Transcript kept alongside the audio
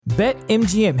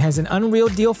BetMGM has an unreal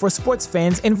deal for sports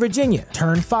fans in Virginia.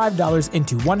 Turn $5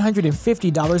 into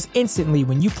 $150 instantly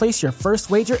when you place your first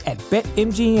wager at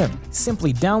BetMGM.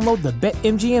 Simply download the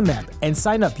BetMGM app and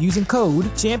sign up using code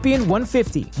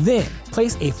Champion150. Then,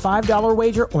 place a $5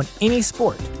 wager on any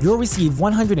sport. You'll receive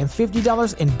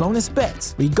 $150 in bonus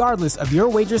bets, regardless of your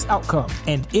wager's outcome.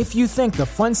 And if you think the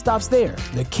fun stops there,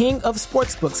 the King of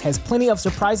Sportsbooks has plenty of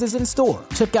surprises in store.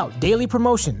 Check out daily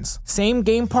promotions,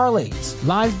 same-game parlays,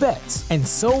 live bets, and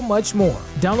so much more.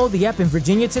 Download the app in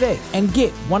Virginia today and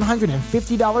get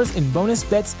 $150 in bonus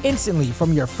bets instantly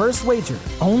from your first wager.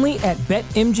 Only at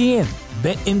BetMGM.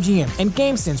 BetMGM and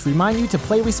GameSense remind you to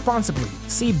play responsibly.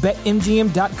 See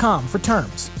BetMGM.com for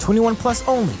terms. 21 plus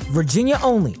only. Virginia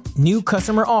only. New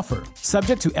customer offer.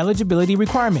 Subject to eligibility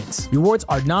requirements. Rewards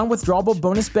are non-withdrawable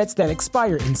bonus bets that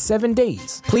expire in 7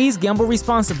 days. Please gamble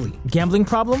responsibly. Gambling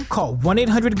problem? Call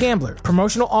 1-800-GAMBLER.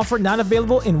 Promotional offer not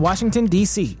available in Washington,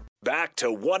 D.C. Back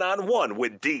to One-on-One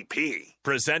with DP.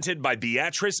 Presented by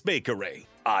Beatrice Bakery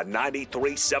on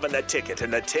 93.7 The Ticket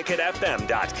and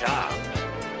theticketfm.com.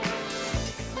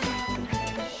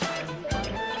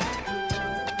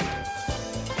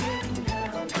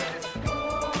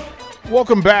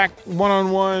 Welcome back,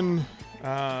 One-on-One.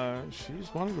 She's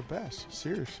one of the best,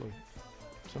 seriously.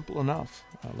 Simple enough.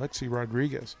 Lexi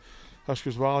Rodriguez,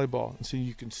 Huskers volleyball. And see,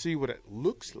 you can see what it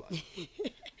looks like.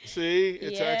 See,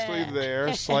 it's actually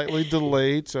there, slightly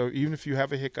delayed. So even if you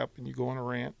have a hiccup and you go on a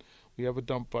rant, we have a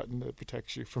dump button that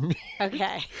protects you from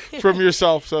from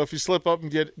yourself. So if you slip up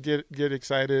and get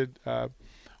excited,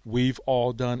 we've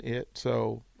all done it.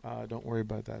 So don't worry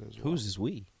about that as well. Who's is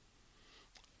we?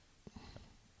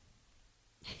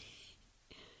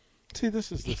 See,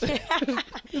 this is this guy.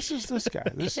 This is this guy.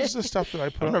 This is the stuff that I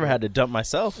put I've never had to dump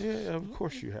myself. Yeah, of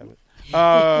course you haven't.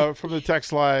 From the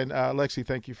text line, Lexi,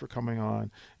 thank you for coming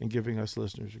on and giving us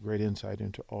listeners a great insight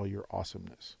into all your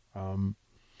awesomeness.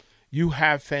 You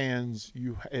have fans.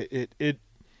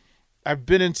 I've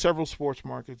been in several sports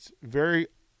markets. Very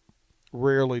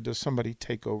rarely does somebody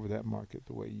take over that market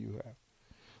the way you have.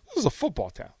 This is a football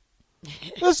town.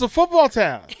 This is a football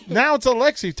town. Now it's a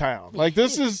Lexi town. Like,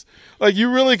 this is, like,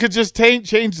 you really could just change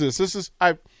this. This is,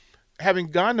 having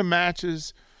gone to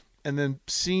matches and then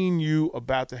seeing you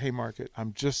about the Haymarket,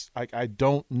 I'm just, like, I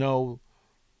don't know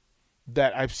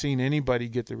that I've seen anybody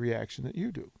get the reaction that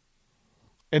you do.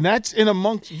 And that's in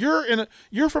amongst,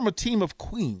 you're from a team of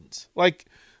queens. Like,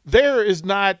 there is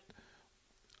not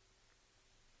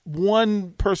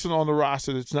one person on the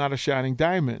roster that's not a shining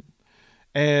diamond.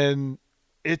 And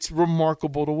it's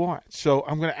remarkable to watch. So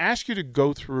I'm going to ask you to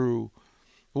go through,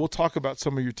 we'll talk about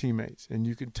some of your teammates, and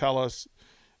you can tell us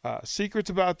secrets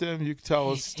about them, you can tell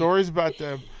us stories about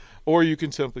them, or you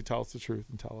can simply tell us the truth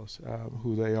and tell us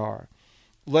who they are.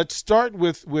 Let's start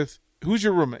with who's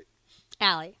your roommate?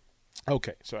 Allie.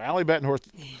 Okay, so Allie Bettenhorst.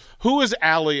 Who is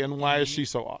Allie, and why is she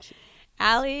so awesome?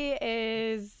 Allie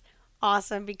is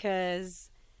awesome because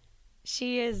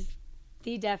she is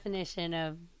the definition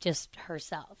of just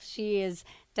herself.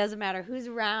 Doesn't matter who's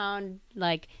around,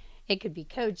 like, it could be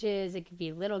coaches, it could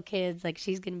be little kids, like,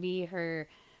 she's going to be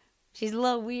she's a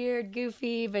little weird,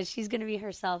 goofy, but she's going to be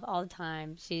herself all the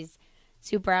time. She's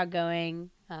super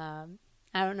outgoing. I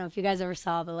don't know if you guys ever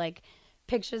saw, but, like,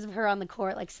 pictures of her on the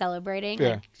court, like, celebrating. Yeah.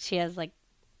 Like, she has, like,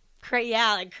 crazy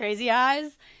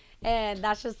eyes, and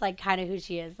that's just, like, kind of who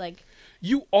she is. Like,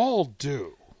 You all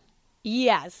do.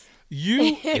 Yes.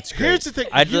 It's great. Here's the thing.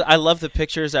 I love the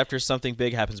pictures after something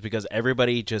big happens because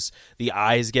everybody just, the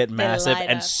eyes get massive light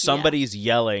and up, somebody's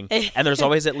yelling. And there's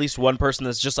always at least one person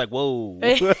that's just like, whoa.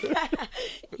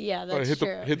 Yeah, that's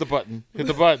true. Hit the button. Hit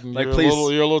the button. Like, you're please.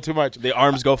 You're a little too much. The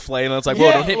arms go flame and it's like,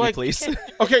 whoa, don't hit me, please.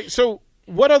 Okay, so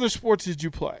what other sports did you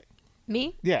play?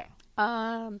 Me? Yeah.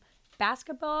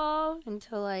 Basketball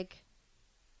until, like,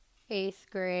 8th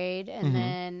grade, and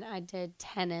then I did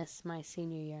tennis my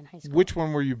senior year in high school. Which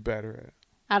one were you better at?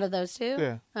 Out of those two?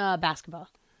 Yeah. Basketball.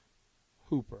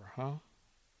 Hooper, huh?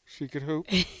 She could hoop?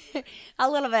 A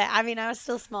little bit. I mean, I was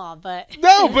still small, but...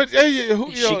 No, but...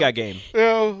 She got game.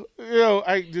 You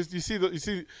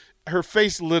see her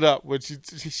face lit up when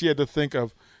she had to think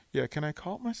of, yeah, can I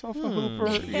call myself a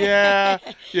hooper? Yeah,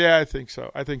 I think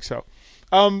so.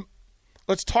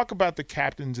 Let's talk about the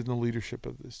captains and the leadership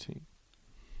of this team.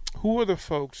 Who are the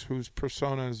folks whose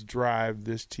personas drive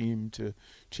this team to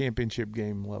championship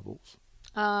game levels?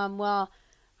 Well,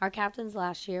 our captains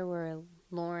last year were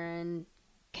Lauren,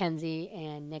 Kenzie,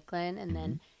 and Nicklin. And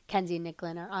then Kenzie and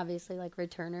Nicklin are obviously, like,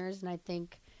 returners. And I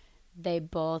think they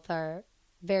both are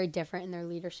very different in their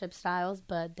leadership styles,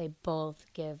 but they both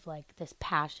give, like, this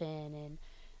passion and,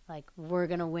 like, we're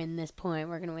going to win this point.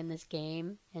 We're going to win this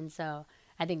game. And so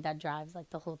I think that drives like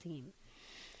the whole team.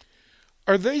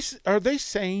 Are they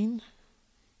sane?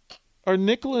 Are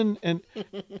Nicklin and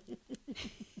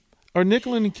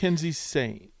Kenzie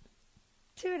sane?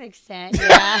 To an extent,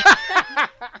 yeah.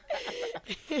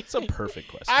 It's a perfect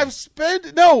question. I've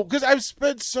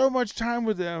spent so much time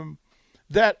with them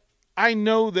that I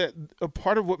know that a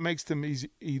part of what makes them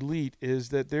elite is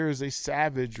that there is a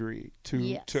savagery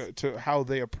to how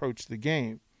they approach the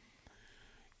game.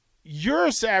 You're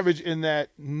a savage in that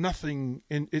nothing,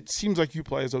 and it seems like you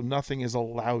play as though nothing is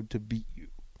allowed to beat you.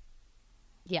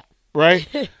 Yeah.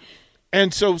 Right?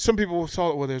 And so some people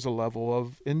saw, well, there's a level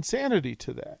of insanity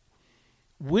to that.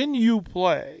 When you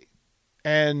play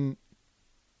and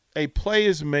a play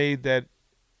is made that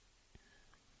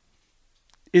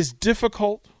is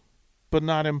difficult but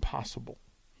not impossible,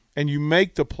 and you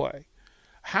make the play,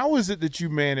 how is it that you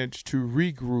manage to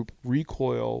regroup,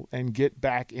 recoil, and get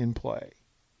back in play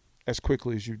as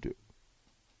quickly as you do?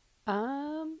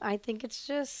 I think it's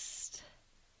just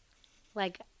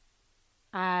like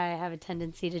I have a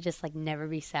tendency to just like never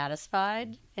be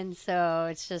satisfied. And so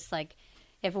it's just like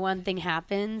if one thing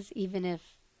happens, even if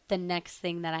the next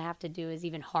thing that I have to do is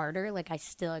even harder, like I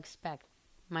still expect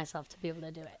myself to be able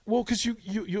to do it. Well, because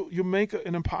you make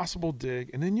an impossible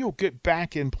dig, and then you'll get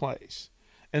back in place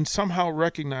and somehow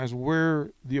recognize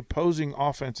where the opposing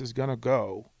offense is going to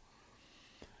go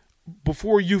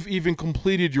before you've even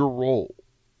completed your roll.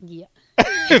 Yeah.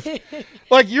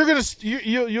 Like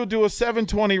you'll do a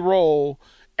 720 roll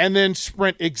and then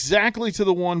sprint exactly to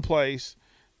the one place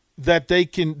that they're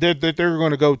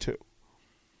going to go to.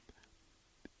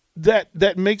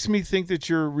 That makes me think that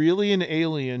you're really an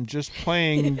alien just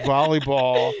playing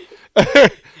volleyball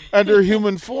under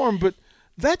human form, but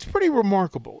that's pretty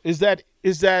remarkable. Is that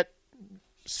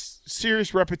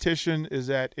serious repetition? Is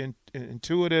that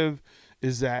intuitive?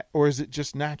 Or is it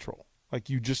just natural? Like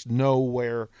you just know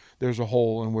where there's a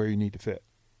hole and where you need to fit?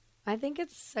 I think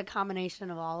it's a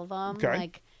combination of all of them. Okay.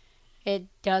 Like it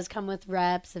does come with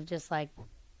reps of just like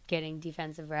getting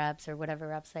defensive reps or whatever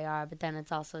reps they are, but then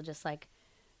it's also just like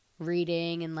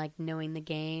reading and like knowing the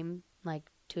game like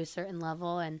to a certain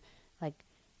level, and like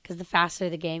because the faster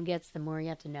the game gets, the more you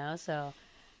have to know. So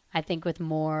I think with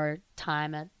more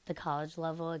time at the college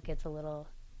level, it gets a little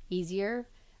easier.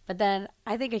 But then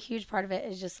I think a huge part of it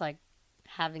is just like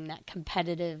having that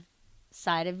competitive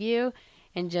side of you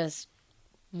and just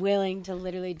willing to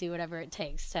literally do whatever it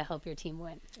takes to help your team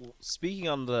win. Speaking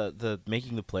on the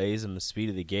making the plays and the speed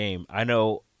of the game, I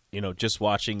know, just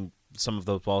watching some of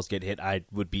those balls get hit, I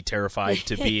would be terrified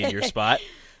to be in your spot.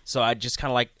 So I just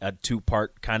kind of like a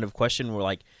two-part kind of question where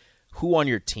like who on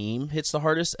your team hits the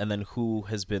hardest, and then who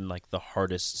has been like the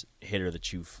hardest hitter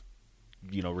that you've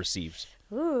received?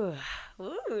 Ooh,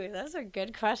 those are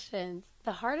good questions.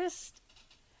 The hardest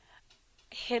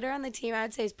hitter on the team, I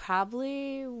would say, is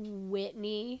probably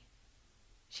Whitney.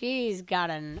 She's got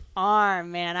an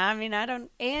arm, man. I mean,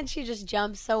 and she just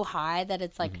jumps so high that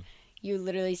it's like you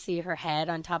literally see her head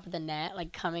on top of the net,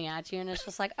 like coming at you, and it's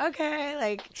just like, okay,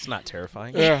 like it's not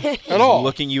terrifying. Yeah, at all.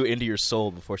 Looking you into your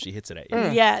soul before she hits it at you.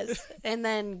 Yes, and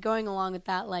then going along with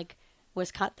that, like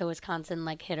the Wisconsin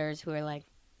like hitters who are like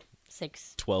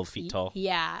 12 feet tall.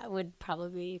 Yeah, would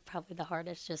probably be the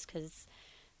hardest just because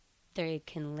they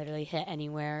can literally hit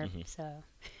anywhere. So,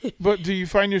 but do you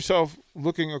find yourself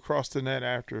looking across the net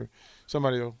after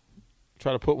somebody will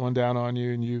try to put one down on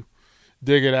you and you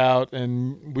dig it out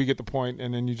and we get the point,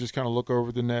 and then you just kind of look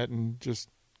over the net and just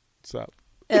stop?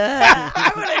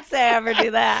 I wouldn't say I ever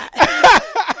do that.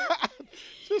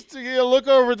 Just to look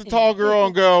over at the tall girl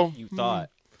and go, You thought.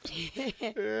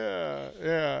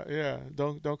 Yeah.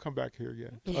 Don't come back here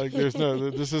again. Like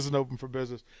this isn't open for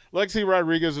business. Lexi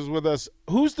Rodriguez is with us.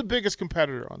 Who's the biggest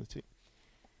competitor on the team?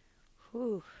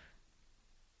 Ooh,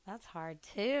 that's hard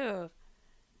too.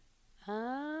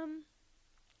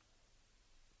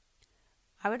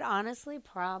 I would honestly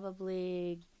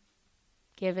probably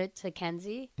give it to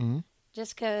Kenzie,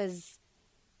 just because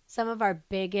some of our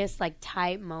biggest like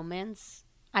tight moments,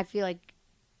 I feel like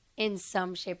in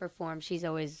some shape or form, she's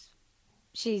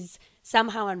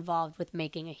somehow involved with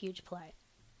making a huge play.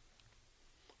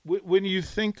 When you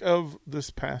think of this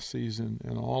past season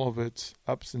and all of its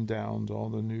ups and downs, all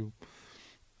the new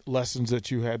lessons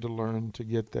that you had to learn to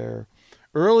get there,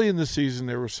 early in the season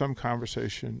there was some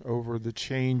conversation over the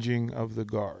changing of the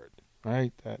guard,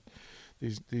 right? That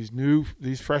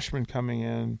these freshmen coming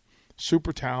in,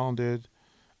 super talented,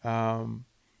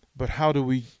 but how do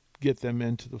we get them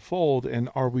into the fold, and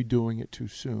are we doing it too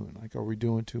soon? Like, are we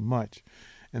doing too much?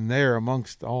 And there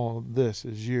amongst all of this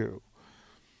is you.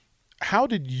 How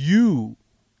did you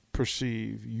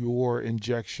perceive your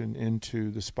injection into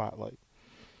the spotlight?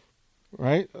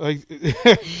 right? Like,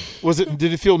 did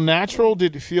it feel natural?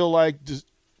 Did it feel like,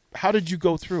 how did you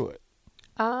go through it?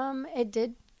 It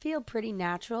did feel pretty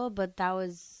natural, but that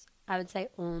was, I would say,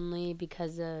 only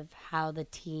because of how the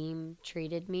team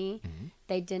treated me. Mm-hmm.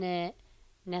 They didn't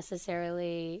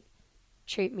necessarily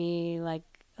treat me like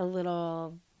a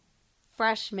little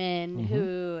freshman mm-hmm.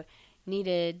 who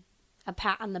needed a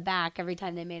pat on the back every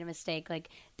time they made a mistake. Like,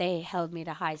 they held me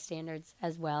to high standards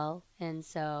as well. And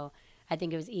so I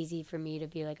think it was easy for me to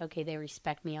be like, okay, they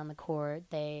respect me on the court.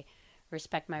 They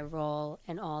respect my role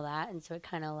and all that. And so it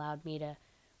kind of allowed me to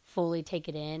fully take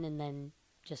it in and then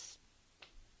just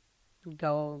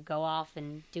go off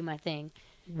and do my thing.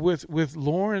 With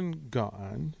Lauren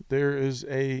gone, there is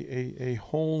a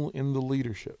hole in the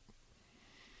leadership.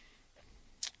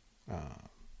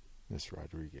 Ms.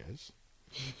 Rodriguez,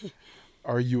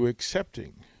 are you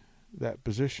accepting that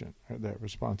position or that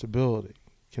responsibility?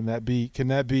 Can that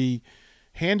be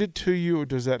handed to you, or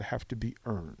does that have to be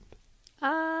earned?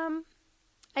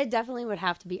 It definitely would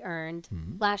have to be earned.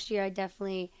 Mm-hmm. Last year, I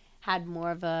definitely had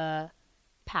more of a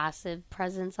passive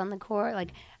presence on the court.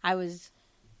 Like, I was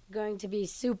going to be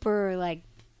super, like...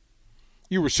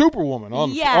 You were Superwoman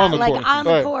on the court. Yeah, like on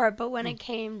the court. But when it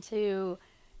came to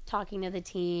talking to the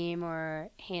team or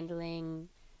handling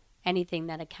anything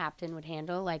that a captain would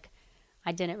handle, like,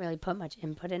 I didn't really put much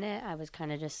input in it. I was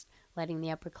kind of just letting the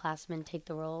upperclassmen take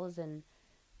the roles and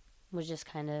was just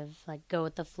kind of, like, go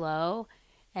with the flow.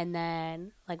 And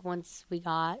then, like, once we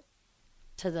got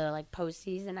to the, like,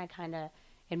 postseason,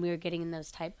 and we were getting in those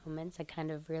tight moments, I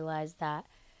kind of realized that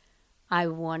I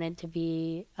wanted to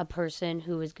be a person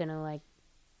who was going to, like,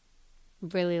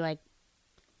 really, like,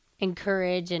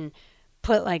 encourage and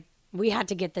put, like, we had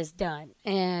to get this done.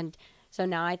 And so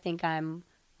now I think I'm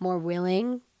more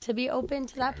willing to be open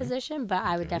to that position, but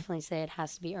I would definitely say it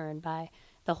has to be earned by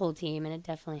the whole team, and it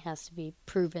definitely has to be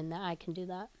proven that I can do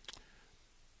that.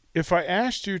 If I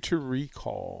asked you to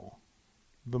recall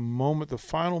the moment, the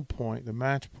final point, the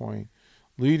match point,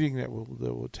 leading that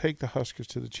will take the Huskers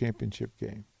to the championship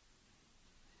game,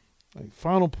 like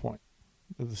final point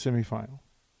of the semifinal,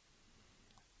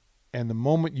 and the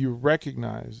moment you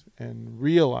recognize and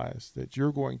realize that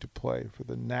you're going to play for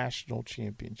the national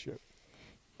championship,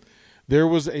 there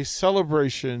was a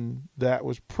celebration that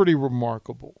was pretty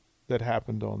remarkable that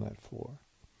happened on that floor.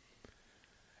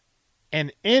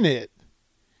 And in it,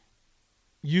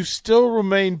 you still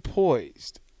remain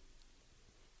poised.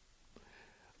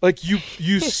 Like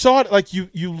you saw it, like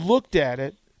you looked at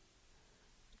it,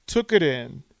 took it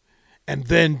in, and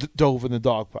then dove in the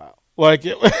dog pile. Like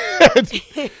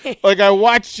like I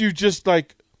watched you just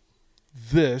like,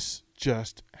 this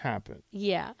just happened.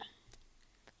 Yeah.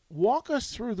 Walk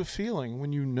us through the feeling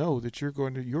when you know that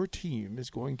your team is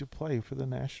going to play for the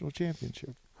national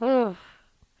championship.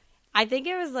 I think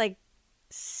it was like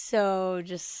so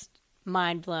just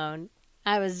mind blown.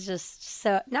 I was just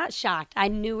so not shocked. I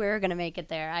knew we were going to make it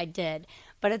there. I did.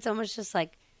 But it's almost just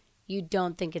like you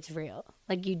don't think it's real.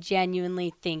 Like, you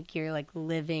genuinely think you're like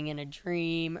living in a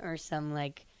dream or some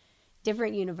like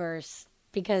different universe,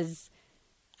 because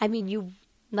I mean,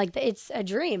 it's a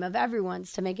dream of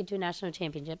everyone's to make it to a national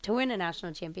championship, to win a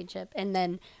national championship. And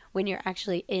then when you're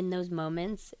actually in those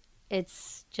moments,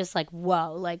 it's just like,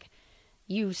 whoa, like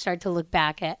you start to look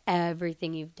back at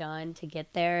everything you've done to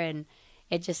get there, and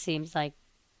it just seems like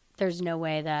there's no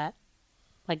way that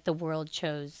like the world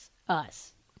chose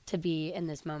us to be in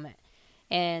this moment.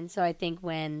 And so I think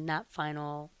when that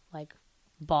final like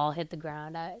ball hit the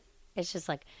ground, it's just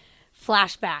like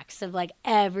flashbacks of like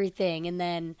everything. And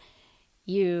then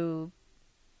 3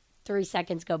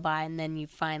 seconds go by, and then you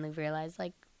finally realize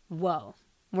like, whoa,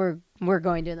 we're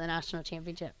going to the national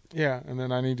championship. Yeah. And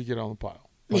then I need to get on the pile.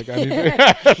 Like I need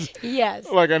to, yes.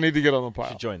 Like I need to get on the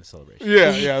pile. To join the celebration.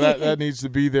 Yeah, that needs to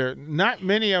be there. Not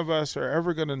many of us are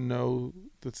ever going to know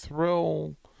the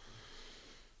thrill,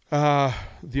 the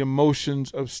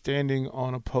emotions of standing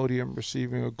on a podium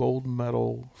receiving a gold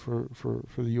medal for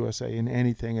the USA in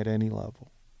anything at any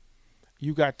level.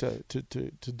 You got to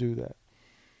do that.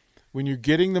 When you're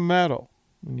getting the medal,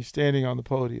 when you're standing on the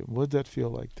podium, what does that feel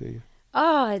like to you?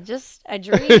 Oh, just a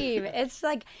dream. It's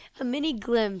like a mini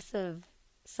glimpse of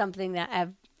something that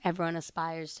everyone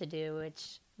aspires to do,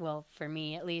 which, well, for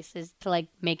me at least, is to like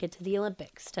make it to the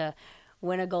Olympics, to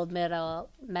win a gold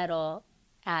medal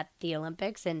at the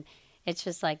Olympics. And it's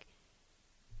just like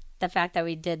the fact that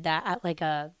we did that at like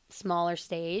a smaller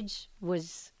stage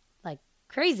was like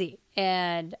crazy.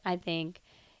 And I think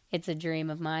it's a dream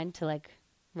of mine to like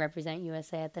represent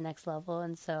USA at the next level.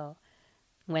 And so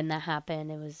when that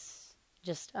happened, it was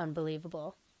just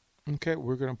unbelievable. Okay,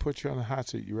 we're going to put you on the hot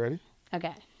seat. You ready?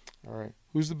 Okay. All right.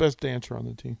 Who's the best dancer on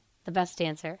the team? The best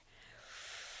dancer.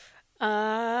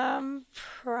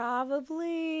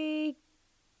 Probably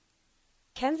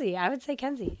Kenzie. I would say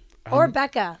Kenzie. Or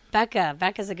Becca.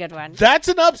 Becca's a good one. That's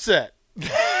an upset.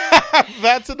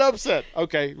 That's an upset.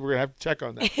 Okay, we're gonna have to check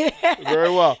on that. Very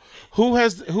well. Who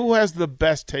has the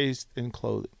best taste in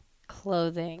clothing?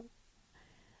 Clothing.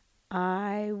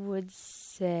 I would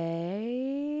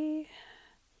say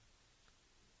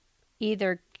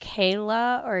either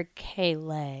Kayla or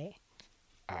Kaylay.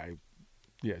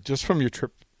 Just from your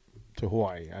trip to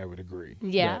Hawaii, I would agree.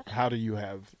 Yeah. How do you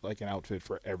have like an outfit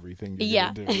for everything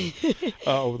you do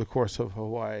over the course of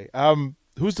Hawaii?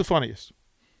 Who's the funniest?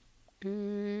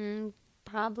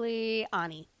 Probably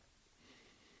Ani.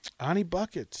 Ani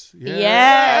Buckets.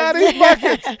 Yes. Ani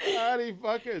Buckets. Ani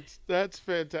Buckets. That's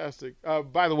fantastic.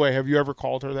 By the way, have you ever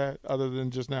called her that other than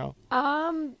just now?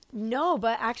 No,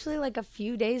 but actually like a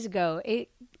few days ago, it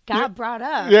got brought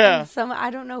up. Yeah. And I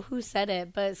don't know who said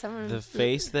it, but someone. The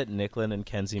face that Nicklin and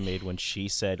Kenzie made when she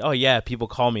said, "Oh yeah, people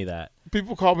call me that."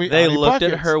 People call me They Ani looked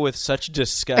Buckets. at her with such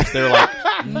disgust. They're like,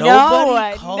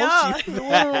 "Nobody calls no. you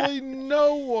that." Literally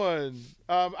no one.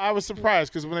 I was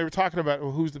surprised because when they were talking about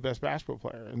who's the best basketball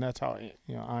player, and that's how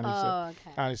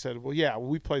Ani said, "Well, yeah,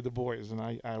 we played the boys," and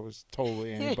I was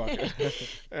totally Ani Bucket,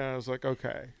 and I was like,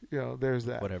 "Okay, there's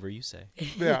that." Whatever you say.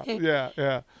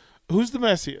 Yeah. Who's the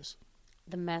messiest?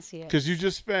 The messiest. Because you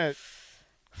just spent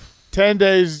 10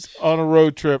 days on a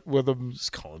road trip with them.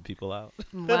 Just calling people out.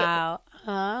 Wow.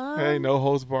 Hey, no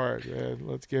holds barred, man.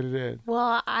 Let's get it in.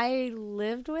 Well, I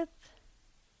lived with.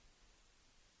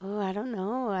 Oh, I don't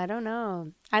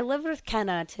know. I lived with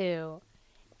Kenna too,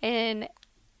 and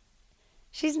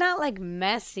she's not like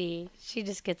messy. She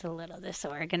just gets a little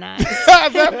disorganized.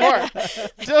 That part,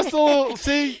 just a little.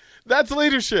 See, that's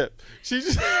leadership. She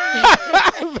just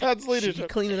that's She leadership. can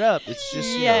clean it up. It's just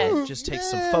it just takes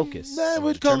some focus. I some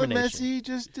would call it determination. messy,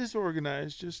 just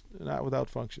disorganized, just not without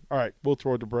function. All right, we'll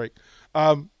throw it to break.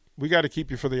 We got to keep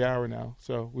you for the hour now,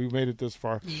 so we made it this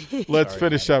far. Let's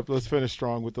finish up. Let's finish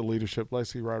strong with the leadership.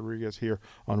 Lexi Rodriguez here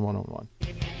on 101.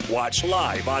 Watch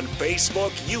live on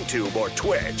Facebook, YouTube, or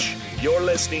Twitch. You're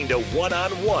listening to One on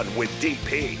One with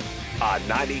DP on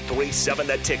 93.7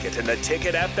 The Ticket and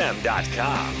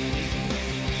theticketfm.com.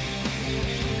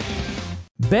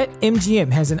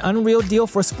 BetMGM has an unreal deal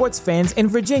for sports fans in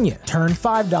Virginia. Turn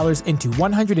 $5 into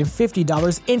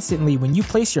 $150 instantly when you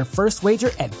place your first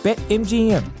wager at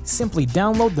BetMGM. Simply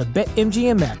download the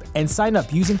BetMGM app and sign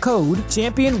up using code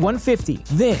Champion150.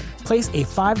 Then, place a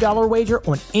 $5 wager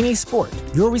on any sport.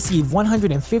 You'll receive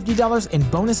 $150 in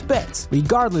bonus bets,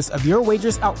 regardless of your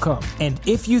wager's outcome. And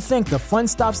if you think the fun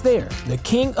stops there, the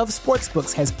king of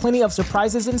sportsbooks has plenty of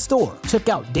surprises in store. Check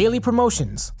out daily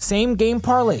promotions, same-game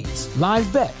parlays, live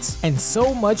bets, and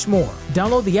so much more.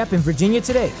 Download the app in Virginia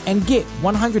today and get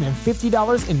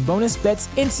 $150 in bonus bets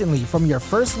instantly from your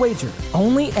first wager.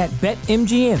 Only at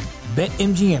BetMGM.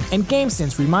 BetMGM and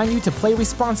GameSense remind you to play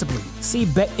responsibly. See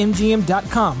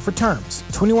BetMGM.com for terms.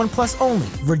 21 plus only.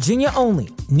 Virginia only.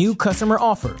 New customer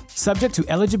offer. Subject to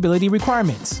eligibility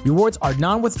requirements. Rewards are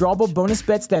non-withdrawable bonus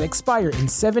bets that expire in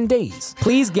 7 days.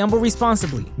 Please gamble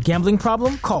responsibly. Gambling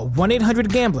problem? Call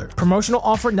 1-800-GAMBLER. Promotional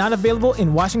offer not available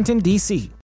in Washington, D.C.